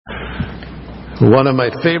One of my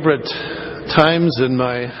favorite times in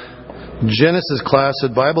my Genesis class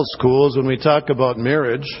at Bible school is when we talk about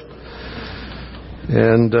marriage.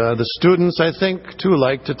 And the students, I think, too,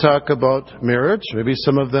 like to talk about marriage. Maybe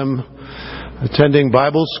some of them attending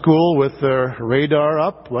Bible school with their radar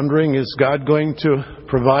up, wondering, is God going to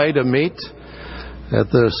provide a mate at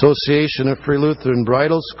the Association of Free Lutheran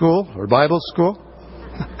Bridal School or Bible School?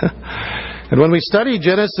 And when we study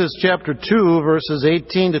Genesis chapter 2, verses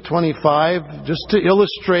 18 to 25, just to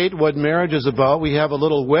illustrate what marriage is about, we have a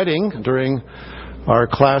little wedding during our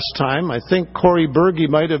class time. I think Corey Berge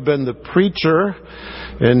might have been the preacher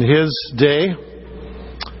in his day.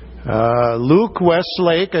 Luke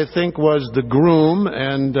Westlake, I think, was the groom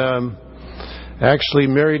and actually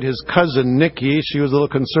married his cousin Nikki. She was a little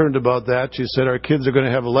concerned about that. She said, our kids are going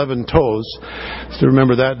to have 11 toes. Still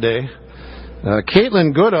remember that day.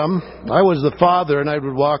 Caitlin Goodham, I was the father, and I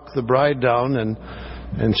would walk the bride down,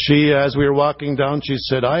 and she, as we were walking down, she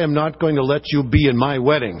said, I am not going to let you be in my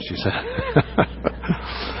wedding, she said.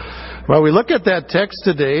 Well, we look at that text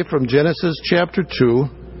today from Genesis chapter 2,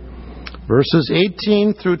 verses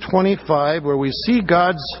 18 through 25, where we see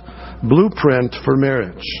God's blueprint for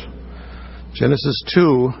marriage. Genesis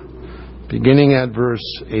 2, beginning at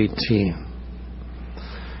verse 18.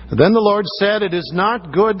 Then the Lord said, it is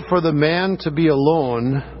not good for the man to be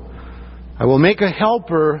alone. I will make a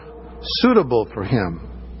helper suitable for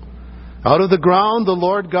him. Out of the ground the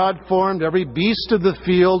Lord God formed every beast of the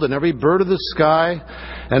field and every bird of the sky,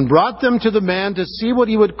 and brought them to the man to see what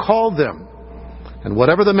he would call them. And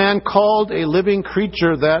whatever the man called a living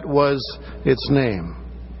creature, that was its name.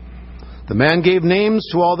 The man gave names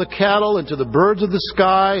to all the cattle, and to the birds of the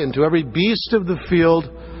sky, and to every beast of the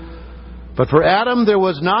field. But for Adam there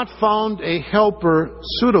was not found a helper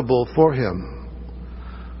suitable for him.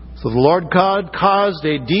 So the Lord God caused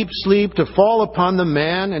a deep sleep to fall upon the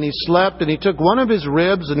man, and he slept, and he took one of his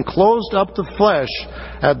ribs and closed up the flesh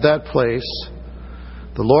at that place.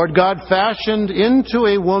 The Lord God fashioned into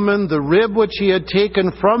a woman the rib which he had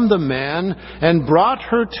taken from the man, and brought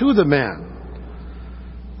her to the man.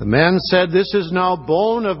 The man said, this is now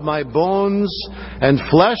bone of my bones and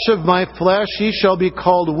flesh of my flesh. She shall be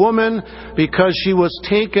called woman, because she was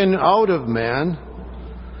taken out of man.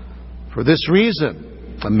 For this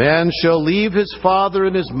reason, a man shall leave his father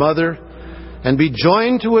and his mother, and be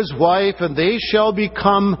joined to his wife, and they shall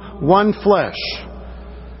become one flesh.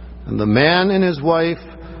 And the man and his wife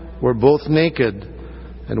were both naked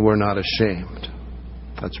and were not ashamed.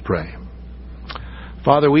 Let's pray.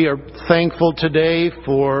 Father, we are thankful today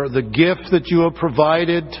for the gift that you have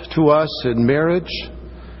provided to us in marriage.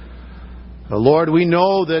 Lord, we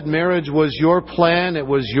know that marriage was your plan, it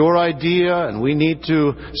was your idea, and we need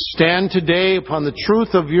to stand today upon the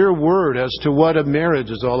truth of your word as to what a marriage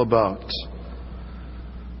is all about.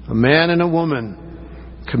 A man and a woman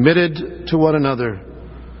committed to one another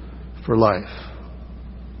for life.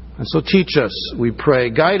 And so teach us, we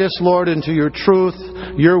pray. Guide us, Lord, into your truth.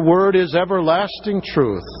 Your word is everlasting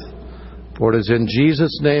truth. For it is in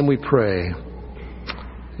Jesus' name we pray.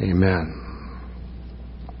 Amen.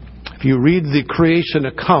 If you read the creation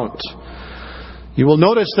account, you will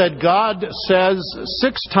notice that God says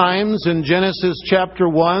 6 times in Genesis chapter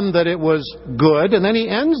 1 that it was good. And then he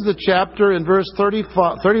ends the chapter in verse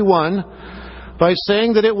 31 by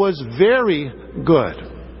saying that it was very good.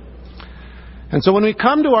 And so when we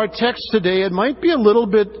come to our text today, it might be a little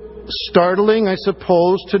bit startling, I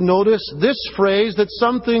suppose, to notice this phrase that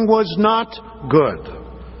something was not good.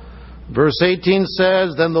 Verse 18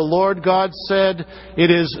 says, then the Lord God said, it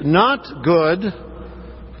is not good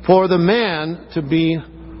for the man to be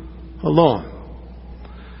alone.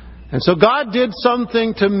 And so God did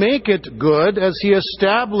something to make it good as he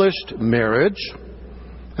established marriage.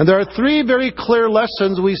 And there are 3 very clear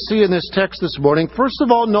lessons we see in this text this morning. First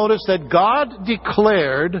of all, notice that God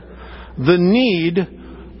declared the need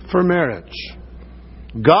for marriage.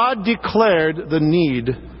 God declared the need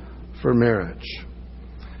for marriage.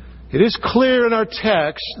 It is clear in our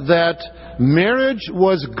text that marriage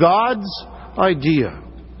was God's idea.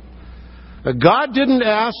 God didn't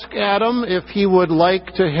ask Adam if he would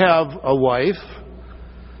like to have a wife.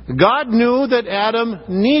 God knew that Adam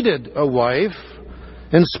needed a wife,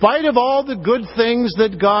 in spite of all the good things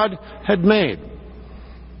that God had made.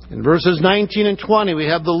 In verses 19 and 20, we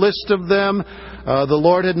have the list of them. The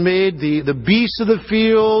Lord had made the beasts of the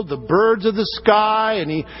field, the birds of the sky,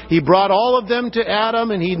 and He brought all of them to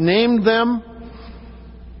Adam, and He named them.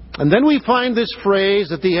 And then we find this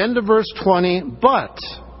phrase at the end of verse 20, but,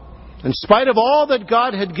 in spite of all that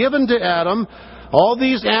God had given to Adam, all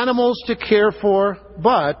these animals to care for,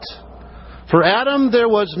 but, for Adam there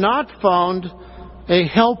was not found a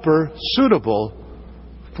helper suitable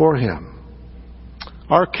for him.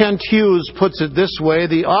 R. Kent Hughes puts it this way: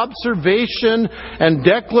 the observation and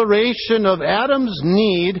declaration of Adam's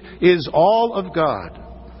need is all of God.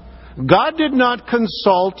 God did not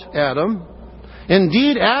consult Adam.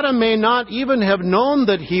 Indeed, Adam may not even have known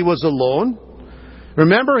that he was alone.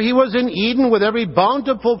 Remember, he was in Eden with every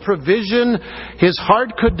bountiful provision his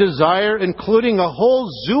heart could desire, including a whole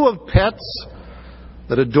zoo of pets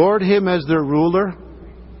that adored him as their ruler.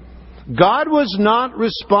 God was not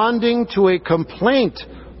responding to a complaint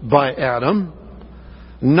by Adam.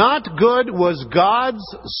 Not good was God's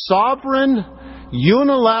sovereign,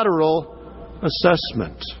 unilateral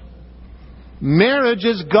assessment. Marriage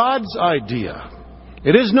is God's idea.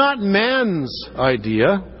 It is not man's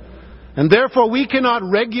idea. And therefore we cannot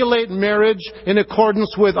regulate marriage in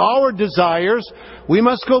accordance with our desires. We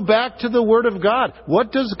must go back to the Word of God.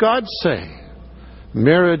 What does God say?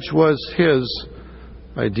 Marriage was His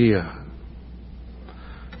idea.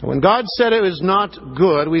 When God said it was not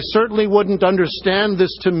good, we certainly wouldn't understand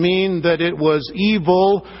this to mean that it was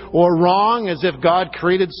evil or wrong, as if God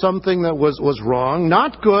created something that was wrong.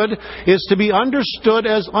 Not good is to be understood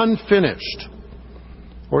as unfinished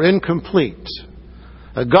or incomplete.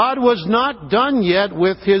 God was not done yet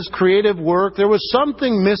with His creative work. There was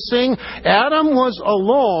something missing. Adam was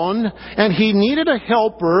alone, and he needed a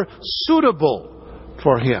helper suitable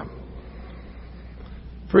for him.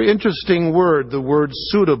 Very interesting word, the word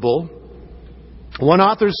suitable. One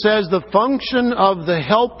author says the function of the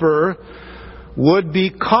helper would be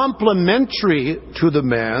complementary to the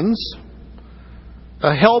man's.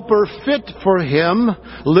 A helper fit for him,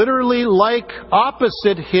 literally like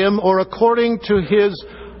opposite him or according to his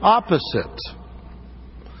opposite.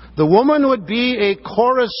 The woman would be a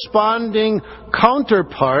corresponding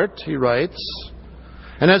counterpart, he writes.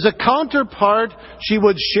 And as a counterpart, she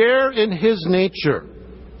would share in his nature.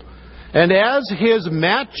 And as his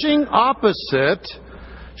matching opposite,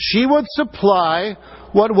 she would supply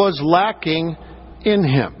what was lacking in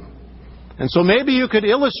him. And so maybe you could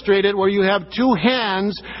illustrate it where you have two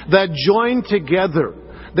hands that join together.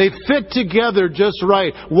 They fit together just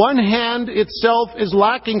right. One hand itself is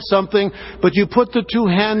lacking something, but you put the two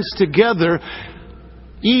hands together.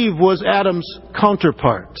 Eve was Adam's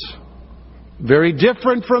counterpart. Very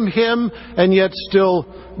different from him, and yet still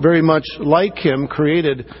very much like him,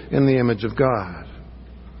 created in the image of God.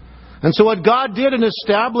 And so what God did in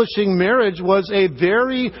establishing marriage was a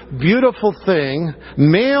very beautiful thing.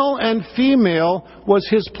 Male and female was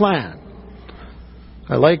His plan.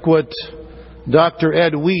 I like what Dr.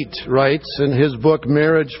 Ed Wheat writes in his book,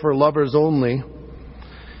 Marriage for Lovers Only.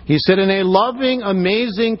 He said, in a loving,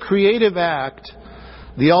 amazing, creative act,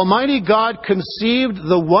 the Almighty God conceived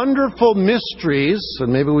the wonderful mysteries,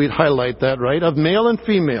 and maybe we'd highlight that, right, of male and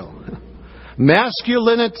female,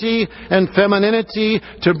 masculinity and femininity,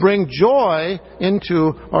 to bring joy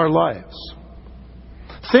into our lives.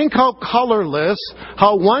 Think how colorless,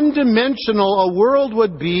 how one-dimensional a world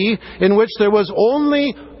would be in which there was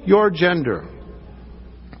only your gender.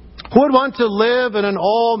 Who would want to live in an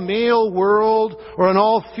all-male world or an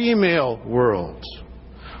all-female world?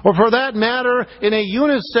 Or for that matter, in a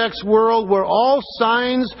unisex world where all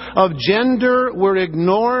signs of gender were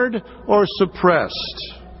ignored or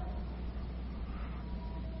suppressed?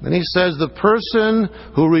 Then he says, the person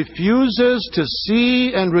who refuses to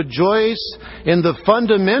see and rejoice in the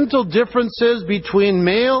fundamental differences between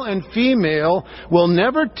male and female will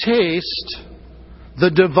never taste the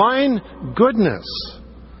divine goodness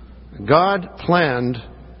God planned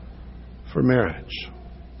for marriage.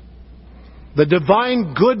 The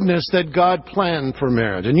divine goodness that God planned for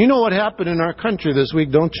marriage. And you know what happened in our country this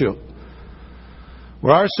week, don't you?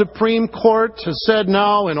 Where our Supreme Court has said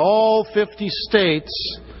now in all 50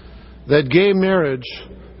 states that gay marriage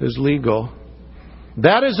is legal.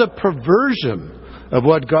 That is a perversion of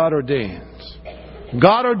what God ordained.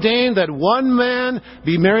 God ordained that one man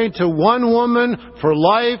be married to one woman for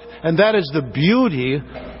life, and that is the beauty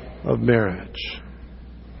of marriage.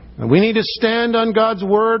 And we need to stand on God's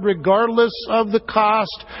Word regardless of the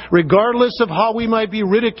cost, regardless of how we might be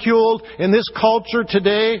ridiculed in this culture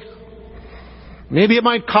today. Maybe it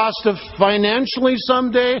might cost us financially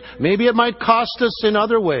someday. Maybe it might cost us in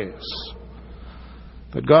other ways.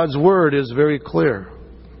 But God's Word is very clear.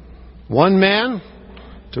 One man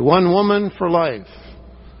to one woman for life.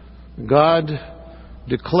 God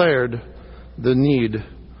declared the need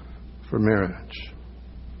for marriage.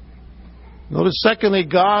 Notice, secondly,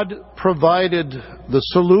 God provided the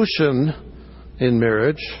solution in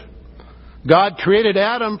marriage. God created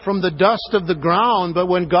Adam from the dust of the ground, but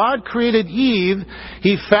when God created Eve,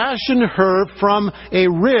 He fashioned her from a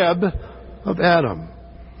rib of Adam.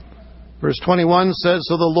 Verse 21 says,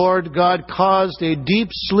 "So the Lord God caused a deep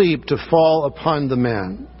sleep to fall upon the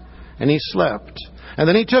man, and he slept. And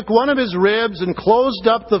then he took one of his ribs and closed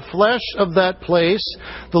up the flesh of that place.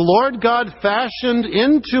 The Lord God fashioned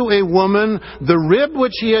into a woman the rib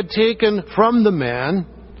which he had taken from the man,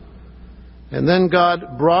 and then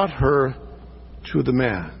God brought her to the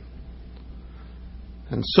man."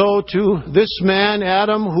 And so to this man,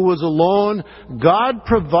 Adam, who was alone, God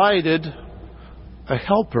provided a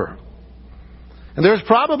helper. And there's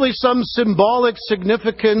probably some symbolic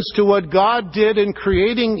significance to what God did in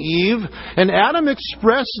creating Eve. And Adam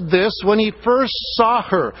expressed this when he first saw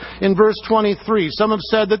her in verse 23. Some have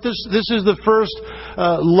said that this is the first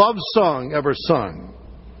love song ever sung.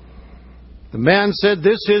 The man said,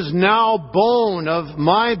 "This is now bone of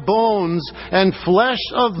my bones and flesh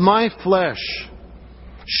of my flesh.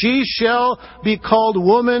 She shall be called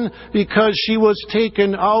woman because she was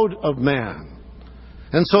taken out of man."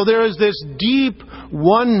 And so there is this deep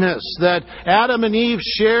oneness that Adam and Eve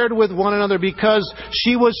shared with one another because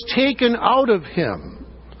she was taken out of him.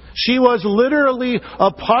 She was literally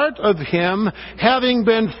a part of him, having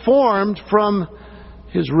been formed from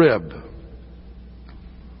his rib.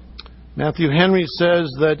 Matthew Henry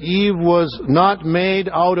says that Eve was not made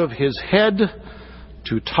out of his head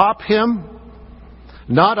to top him,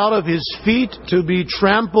 not out of his feet to be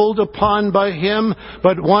trampled upon by him,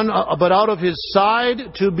 but out of his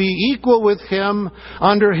side to be equal with him,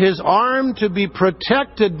 under his arm to be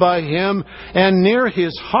protected by him, and near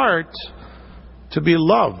his heart to be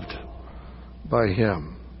loved by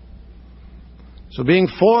him. So being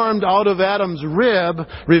formed out of Adam's rib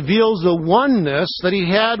reveals the oneness that he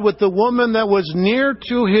had with the woman that was near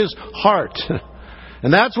to his heart.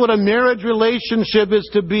 And that's what a marriage relationship is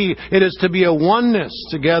to be. It is to be a oneness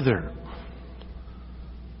together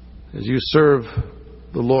as you serve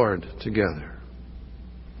the Lord together.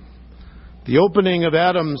 The opening of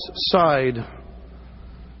Adam's side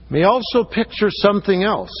may also picture something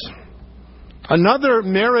else. Another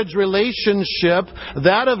marriage relationship,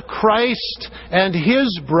 that of Christ and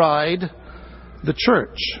His bride, the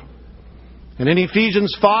church. And in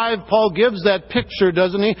Ephesians 5, Paul gives that picture,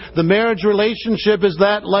 doesn't he? The marriage relationship is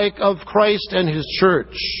that like of Christ and His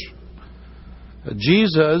church.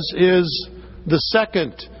 Jesus is the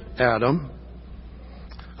second Adam,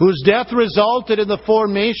 whose death resulted in the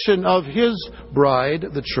formation of His bride,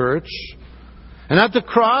 the church. And at the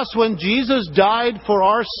cross, when Jesus died for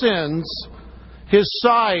our sins, His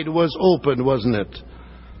side was opened, wasn't it?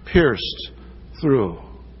 Pierced through.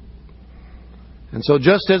 And so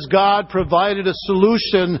just as God provided a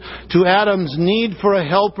solution to Adam's need for a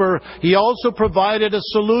helper, He also provided a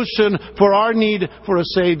solution for our need for a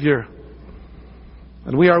Savior.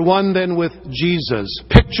 And we are one then with Jesus,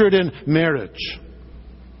 pictured in marriage,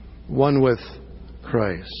 one with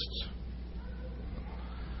Christ.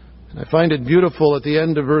 And I find it beautiful at the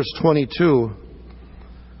end of verse 22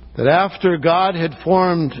 that after God had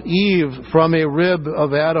formed Eve from a rib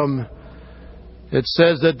of Adam, it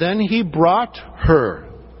says that then He brought her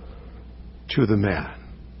to the man.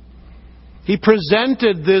 He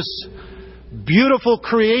presented this beautiful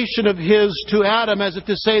creation of His to Adam as if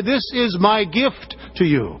to say, "This is my gift to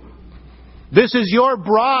you. This is your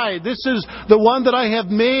bride. This is the one that I have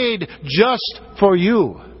made just for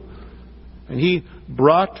you." And He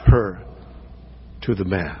brought her to the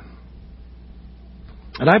man.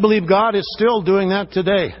 And I believe God is still doing that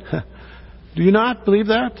today. Do you not believe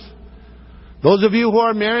that? Those of you who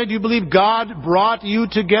are married, you believe God brought you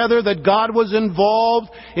together, that God was involved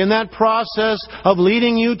in that process of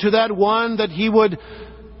leading you to that one, that He would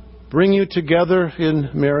bring you together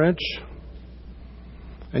in marriage.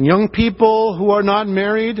 And young people who are not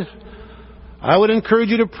married, I would encourage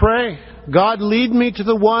you to pray. God, lead me to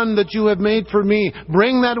the one that you have made for me.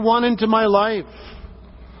 Bring that one into my life.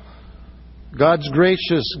 God's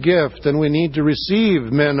gracious gift, and we need to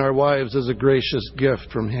receive men, our wives, as a gracious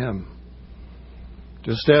gift from Him.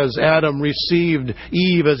 Just as Adam received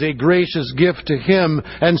Eve as a gracious gift to him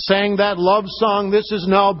and sang that love song, "This is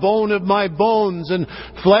now bone of my bones and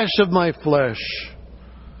flesh of my flesh.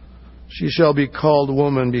 She shall be called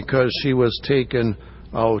woman because she was taken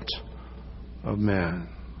out of man."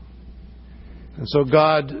 And so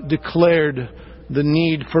God declared the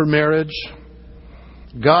need for marriage.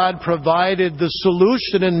 God provided the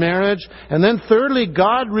solution in marriage. And then thirdly,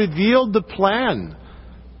 God revealed the plan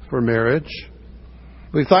for marriage.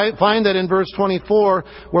 We find that in verse 24,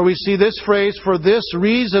 where we see this phrase, "For this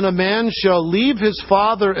reason a man shall leave his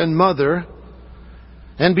father and mother,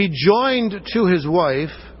 and be joined to his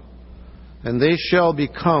wife, and they shall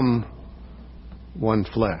become one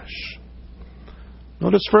flesh."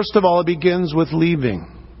 Notice, first of all, it begins with leaving.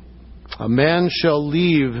 A man shall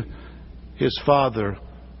leave his father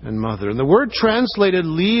and mother. And the word translated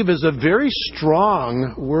leave is a very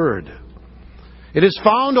strong word. It is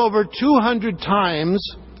found over 200 times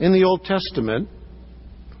in the Old Testament.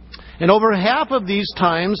 And over half of these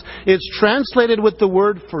times, it's translated with the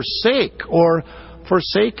word forsake or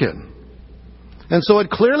forsaken. And so it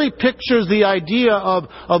clearly pictures the idea of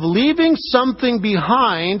leaving something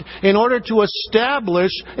behind in order to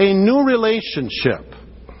establish a new relationship.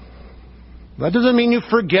 That doesn't mean you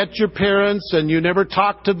forget your parents and you never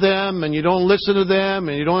talk to them and you don't listen to them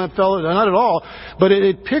and you don't have fellows. Not at all. But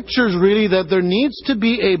it pictures really that there needs to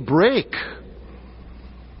be a break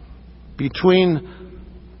between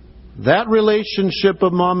that relationship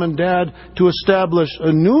of mom and dad to establish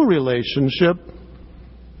a new relationship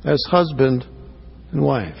as husband and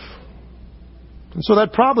wife. And so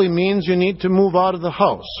that probably means you need to move out of the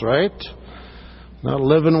house, right? Not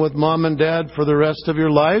living with mom and dad for the rest of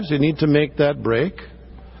your lives. You need to make that break.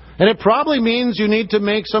 And it probably means you need to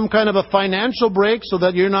make some kind of a financial break so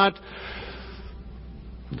that you're not...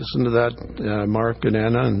 Listen to that, Mark and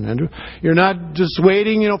Anna and Andrew. You're not just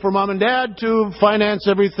waiting, for mom and dad to finance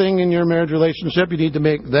everything in your marriage relationship. You need to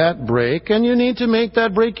make that break. And you need to make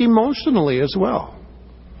that break emotionally as well.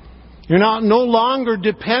 You're no longer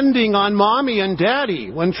depending on mommy and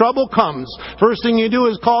daddy. When trouble comes, first thing you do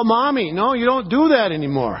is call mommy. No, you don't do that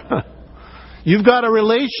anymore. You've got a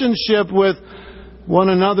relationship with one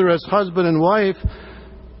another as husband and wife.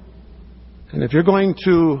 And if you're going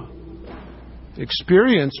to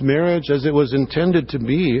experience marriage as it was intended to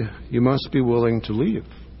be, you must be willing to leave.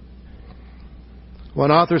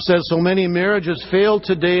 One author says, so many marriages fail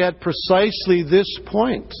today at precisely this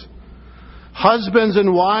point. Husbands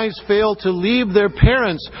and wives fail to leave their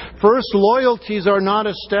parents. First, loyalties are not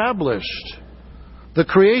established. The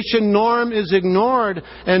creation norm is ignored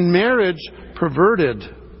and marriage perverted.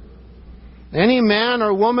 Any man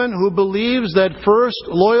or woman who believes that first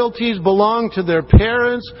loyalties belong to their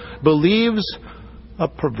parents believes a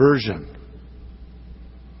perversion.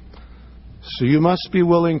 So you must be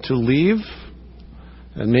willing to leave.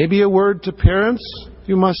 And maybe a word to parents,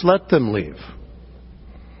 you must let them leave.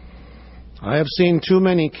 I have seen too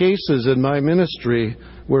many cases in my ministry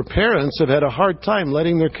where parents have had a hard time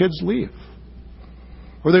letting their kids leave.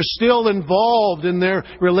 Or they're still involved in their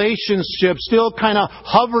relationship, still kind of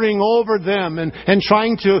hovering over them and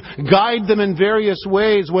trying to guide them in various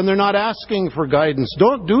ways when they're not asking for guidance.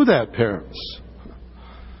 Don't do that, parents.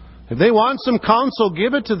 If they want some counsel,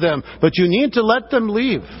 give it to them. But you need to let them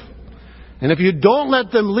leave. And if you don't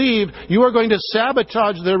let them leave, you are going to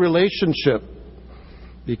sabotage their relationship.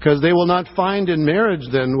 Because they will not find in marriage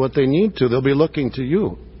then what they need to. They'll be looking to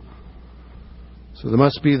you. So there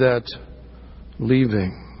must be that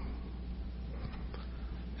leaving.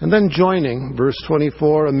 And then joining. Verse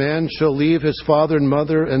 24, a man shall leave his father and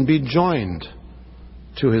mother and be joined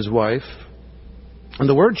to his wife. And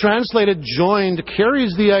the word translated joined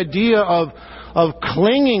carries the idea of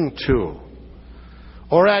clinging to,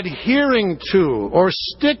 or adhering to, or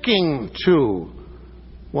sticking to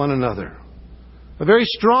one another. A very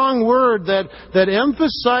strong word that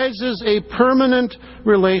emphasizes a permanent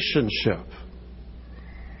relationship.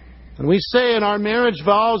 And we say in our marriage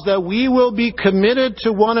vows that we will be committed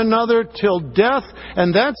to one another till death,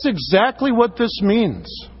 and that's exactly what this means.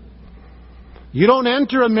 You don't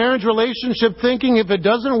enter a marriage relationship thinking, if it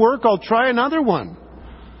doesn't work, I'll try another one.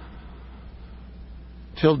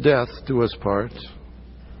 Till death do us part.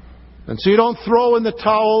 And so you don't throw in the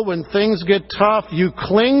towel when things get tough. You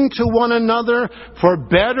cling to one another for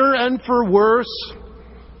better and for worse,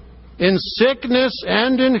 in sickness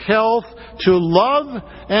and in health, to love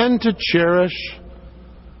and to cherish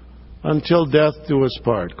until death do us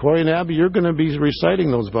part. Corey and Abby, you're going to be reciting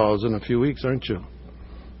those vows in a few weeks, aren't you?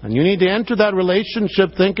 And you need to enter that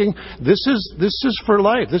relationship thinking, this is for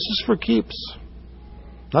life. This is for keeps.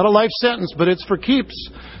 Not a life sentence, but it's for keeps.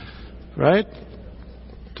 Right?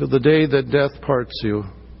 Till the day that death parts you.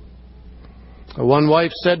 One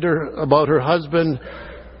wife said to her about her husband,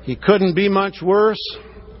 he couldn't be much worse,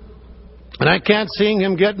 and I can't see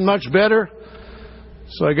him getting much better,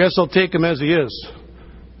 so I guess I'll take him as he is.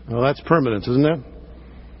 Well, that's permanent, isn't it?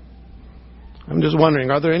 I'm just wondering,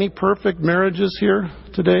 are there any perfect marriages here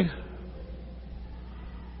today?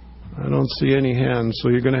 I don't see any hands, so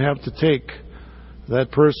you're going to have to take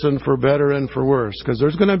that person for better and for worse, because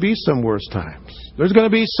there's going to be some worse times. There's going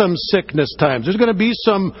to be some sickness times. There's going to be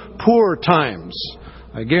some poor times.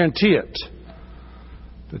 I guarantee it.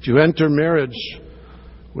 That you enter marriage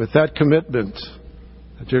with that commitment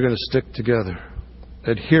that you're going to stick together,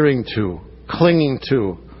 adhering to, clinging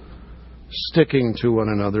to sticking to one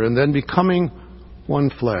another, and then becoming one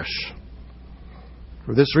flesh.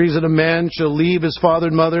 For this reason a man shall leave his father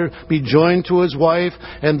and mother, be joined to his wife,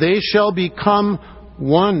 and they shall become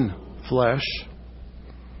one flesh.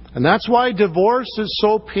 And that's why divorce is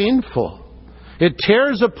so painful. It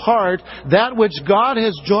tears apart that which God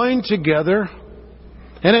has joined together,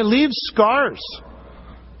 and it leaves scars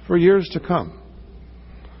for years to come.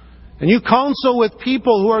 And you counsel with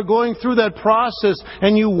people who are going through that process,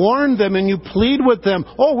 and you warn them and you plead with them,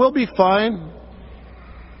 oh, we'll be fine.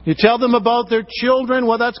 You tell them about their children,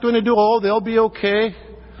 what that's going to do, oh, they'll be okay.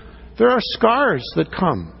 There are scars that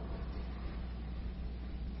come.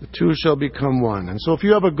 The two shall become one. And so if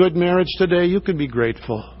you have a good marriage today, you can be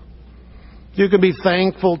grateful. You can be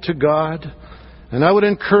thankful to God. And I would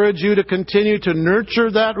encourage you to continue to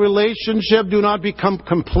nurture that relationship. Do not become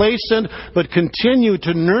complacent, but continue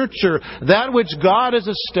to nurture that which God has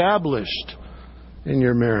established in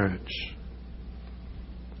your marriage.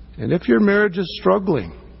 And if your marriage is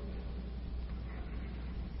struggling,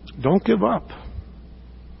 don't give up.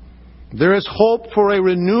 There is hope for a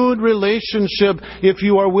renewed relationship if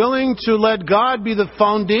you are willing to let God be the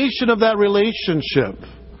foundation of that relationship.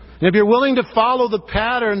 And if you're willing to follow the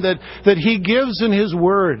pattern that He gives in His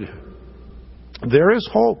Word, there is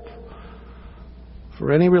hope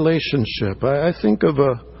for any relationship. I think of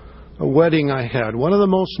a wedding I had, one of the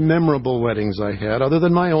most memorable weddings I had, other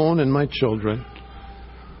than my own and my children.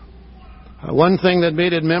 One thing that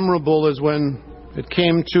made it memorable is when it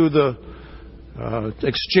came to the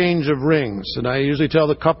exchange of rings. And I usually tell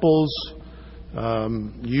the couples,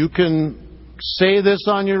 you can say this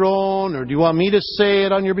on your own, or do you want me to say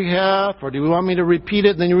it on your behalf, or do you want me to repeat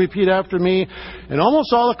it and then you repeat after me? And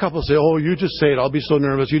almost all the couples say, oh, you just say it. I'll be so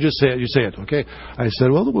nervous. You just say it. You say it. Okay? I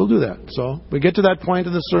said, well, we'll do that. So we get to that point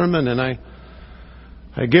of the sermon, and I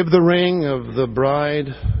give the ring of the bride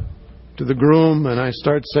to the groom, and I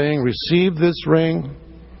start saying, receive this ring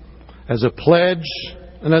as a pledge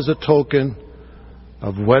and as a token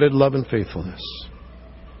of wedded love and faithfulness.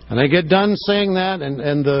 And I get done saying that,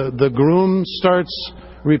 and the groom starts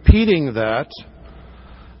repeating that,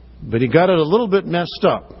 but he got it a little bit messed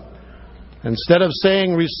up. Instead of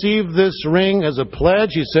saying, receive this ring as a pledge,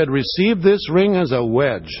 he said, receive this ring as a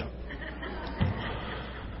wedge.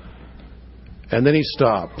 And then he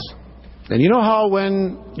stopped. And you know how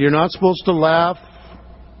when you're not supposed to laugh,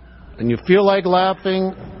 and you feel like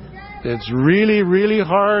laughing, it's really, really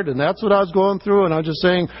hard, and that's what I was going through, and I was just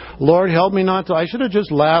saying, Lord, help me not to. I should have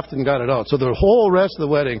just laughed and got it out. So the whole rest of the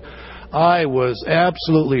wedding, I was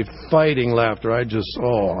absolutely fighting laughter. I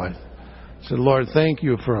said, Lord, thank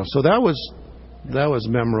you for us. So that was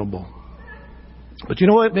memorable. But you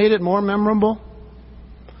know what made it more memorable?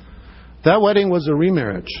 That wedding was a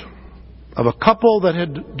remarriage of a couple that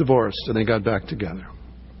had divorced, and they got back together.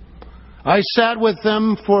 I sat with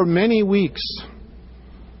them for many weeks,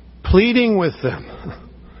 pleading with them.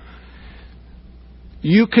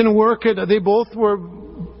 You can work it. They both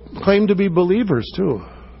claimed to be believers too.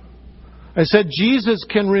 I said, Jesus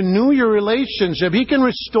can renew your relationship. He can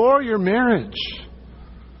restore your marriage.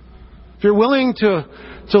 If you're willing to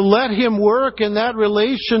let Him work in that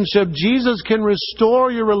relationship, Jesus can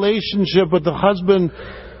restore your relationship with the husband.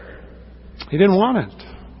 He didn't want it.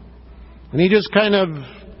 And he just kind of,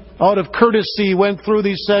 out of courtesy, went through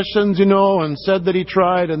these sessions, and said that he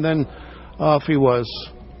tried, and then off he was.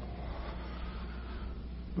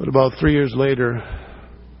 But about 3 years later,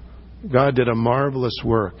 God did a marvelous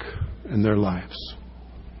work in their lives.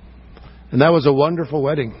 And that was a wonderful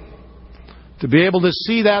wedding. To be able to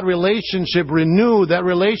see that relationship renewed, that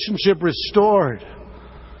relationship restored.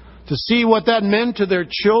 To see what that meant to their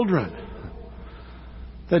children.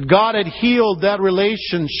 That God had healed that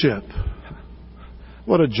relationship.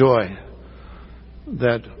 What a joy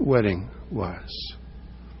that wedding was.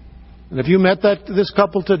 And if you met this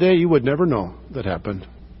couple today, you would never know that happened.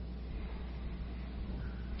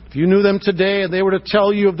 If you knew them today and they were to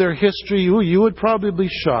tell you of their history, you would probably be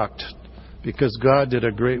shocked, because God did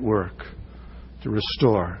a great work to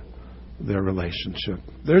restore their relationship.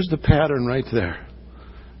 There's the pattern right there.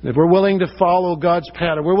 And if we're willing to follow God's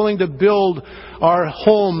pattern, we're willing to build our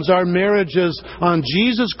homes, our marriages on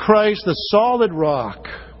Jesus Christ, the solid rock,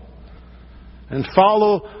 and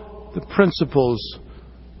follow the principles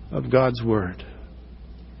of God's Word.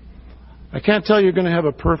 I can't tell you you're going to have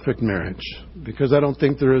a perfect marriage, because I don't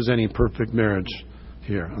think there is any perfect marriage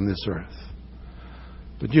here on this earth.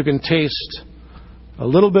 But you can taste a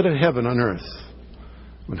little bit of heaven on earth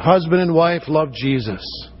when husband and wife love Jesus.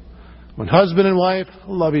 When husband and wife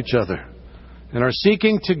love each other and are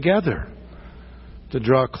seeking together to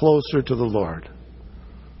draw closer to the Lord.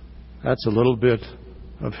 That's a little bit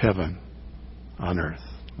of heaven on earth.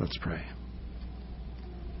 Let's pray.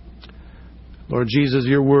 Lord Jesus,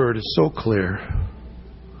 your word is so clear.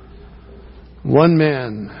 One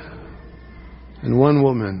man and one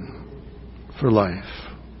woman for life.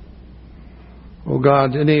 Oh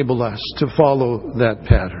God, enable us to follow that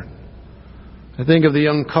pattern. I think of the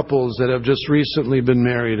young couples that have just recently been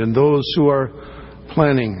married and those who are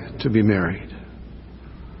planning to be married.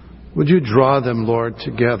 Would you draw them, Lord,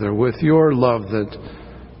 together with your love that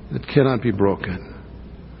cannot be broken?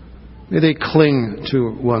 May they cling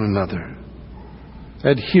to one another,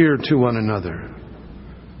 adhere to one another.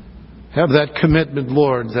 Have that commitment,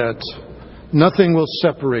 Lord, that nothing will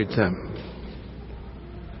separate them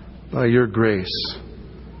by your grace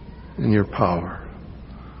and your power.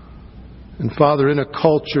 And Father, in a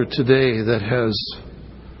culture today that has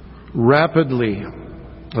rapidly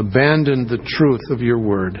abandoned the truth of your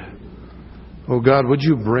word, oh God, would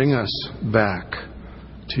you bring us back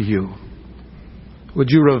to you? Would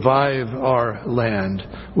you revive our land?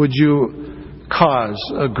 Would you cause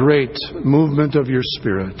a great movement of your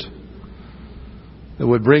Spirit that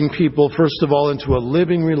would bring people, first of all, into a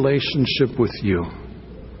living relationship with you,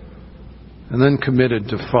 and then committed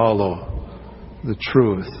to follow the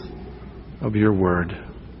truth of your word.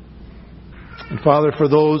 And Father, for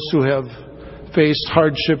those who have faced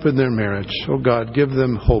hardship in their marriage, oh God, give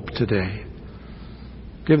them hope today.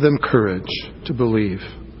 Give them courage to believe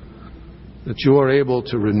that you are able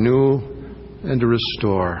to renew and to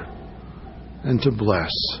restore and to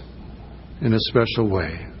bless in a special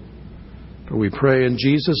way. For we pray in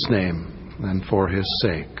Jesus' name and for his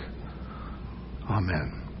sake.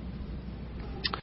 Amen.